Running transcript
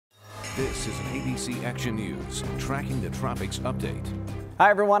This is an ABC Action News, tracking the tropics update. Hi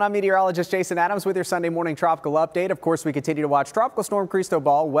everyone, I'm meteorologist Jason Adams with your Sunday morning tropical update. Of course, we continue to watch Tropical Storm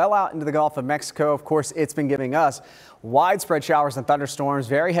Cristobal well out into the Gulf of Mexico. Of course, it's been giving us widespread showers and thunderstorms,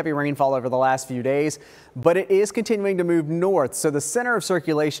 very heavy rainfall over the last few days, but it is continuing to move north. So the center of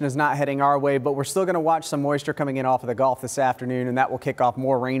circulation is not heading our way, but we're still going to watch some moisture coming in off of the Gulf this afternoon, and that will kick off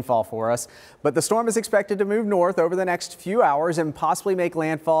more rainfall for us. But the storm is expected to move north over the next few hours and possibly make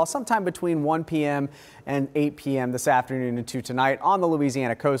landfall sometime between 1 p.m. and 8 p.m. this afternoon into tonight on the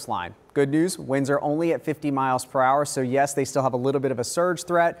Louisiana coastline. Good news, winds are only at 50 miles per hour, so yes, they still have a little bit of a surge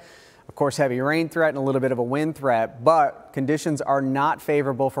threat. Of course, heavy rain threat and a little bit of a wind threat, but conditions are not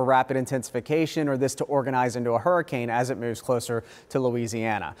favorable for rapid intensification or this to organize into a hurricane as it moves closer to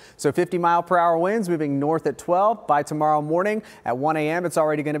Louisiana. So 50-mile-per-hour winds moving north at 12. By tomorrow morning at 1 a.m., it's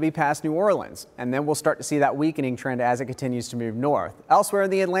already going to be past New Orleans. And then we'll start to see that weakening trend as it continues to move north. Elsewhere in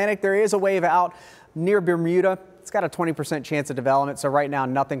the Atlantic, there is a wave out near Bermuda. It's got a 20% chance of development, so right now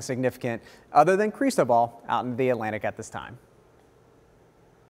nothing significant other than Cristobal out in the Atlantic at this time.